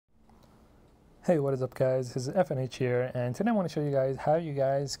Hey, what is up guys? This is FNH here, and today I want to show you guys how you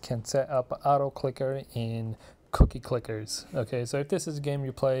guys can set up auto clicker in cookie clickers. Okay, so if this is a game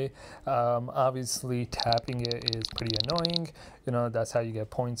you play, obviously tapping it is pretty annoying. You know, that's how you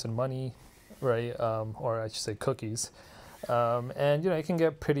get points and money, right? Or I should say cookies. And you know, it can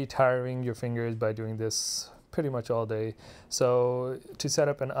get pretty tiring your fingers by doing this pretty much all day. So to set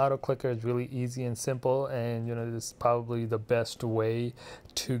up an auto clicker is really easy and simple, and you know, this is probably the best way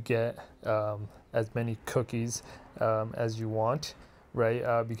to get as many cookies as you want,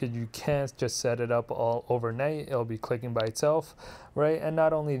 right? Because you can't just set it up all overnight. It'll be clicking by itself, right? And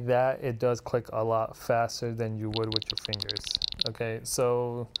not only that, it does click a lot faster than you would with your fingers. Okay,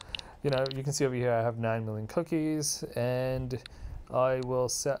 so you know, you can see over here I have 9 million cookies, and I will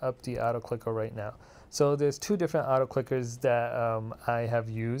set up the auto clicker right now. So there's two different auto clickers that I have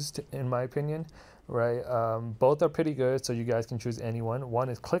used, in my opinion, right? Both are pretty good, so you guys can choose any one. One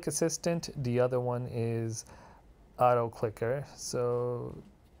is Click Assistant, the other one is Auto Clicker. So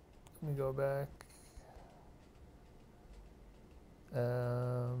let me go back.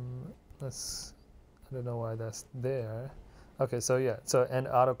 I don't know why that's there. Okay, so yeah, so and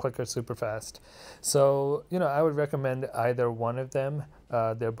auto clicker super fast. So you know, I would recommend either one of them.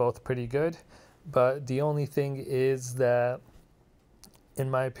 They're both pretty good, but the only thing is that,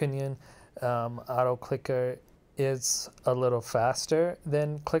 in my opinion, auto clicker is a little faster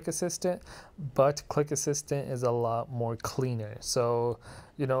than Click Assistant, but Click Assistant is a lot more cleaner. So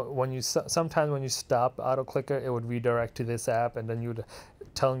you know, when you sometimes when you stop auto clicker, it would redirect to this app, and then you'd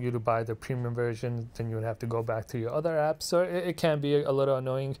telling you to buy the premium version, then you would have to go back to your other apps. So it can be a little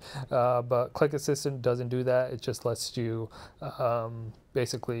annoying, but Click Assistant doesn't do that. It just lets you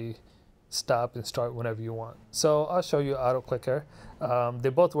basically stop and start whenever you want. So I'll show you auto clicker. They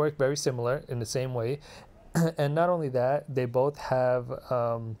both work very similar in the same way. And not only that, they both have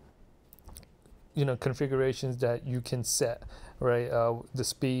you know, configurations that you can set, right? The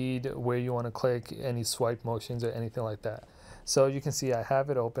speed, where you want to click, any swipe motions or anything like that. So you can see I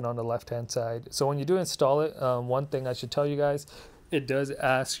have it open on the left hand side. So when you do install it, one thing I should tell you guys, it does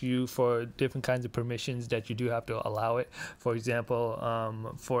ask you for different kinds of permissions that you do have to allow it. For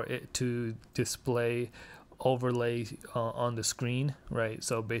example, for it to display overlay on the screen, right?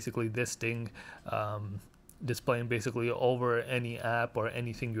 So basically this thing displaying basically over any app or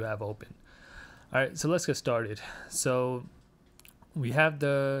anything you have open. All right, so let's get started. So we have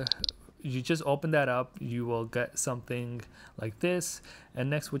you just open that up, you will get something like this, and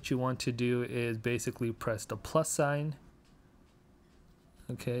next what you want to do is basically press the plus sign.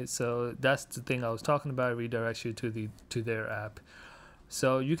 Okay, so that's the thing I was talking about. It redirects you to their app.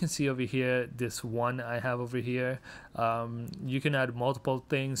 So you can see over here this one I have over here. You can add multiple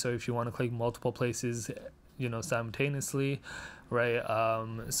things, so if you want to click multiple places, you know, simultaneously, right?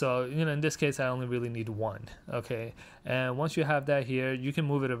 So you know, in this case I only really need one. Okay, and once you have that here, you can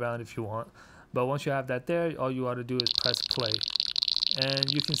move it around if you want, but once you have that there, all you ought to do is press play, and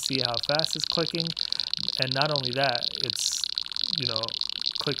you can see how fast it's clicking. And not only that, it's, you know,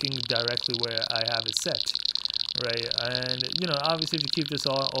 clicking directly where I have it set, right? And you know, obviously if you keep this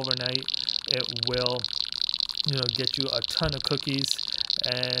all overnight, it will, you know, get you a ton of cookies.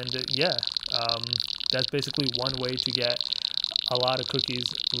 And yeah, that's basically one way to get a lot of cookies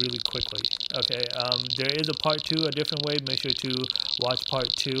really quickly. Okay, there is a part 2, a different way. Make sure to watch part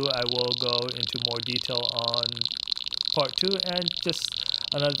 2. I will go into more detail on part 2. And just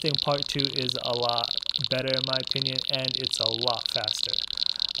another thing, part 2 is a lot better in my opinion, and it's a lot faster.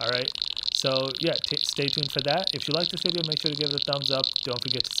 All right, so yeah, stay tuned for that. If you like this video, make sure to give it a thumbs up. Don't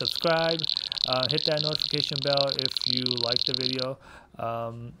forget to subscribe. Hit that notification bell if you like the video.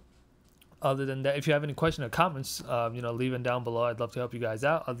 Other than that, if you have any questions or comments, you know, leave them down below. I'd love to help you guys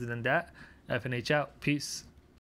out. Other than that, FNH out. Peace.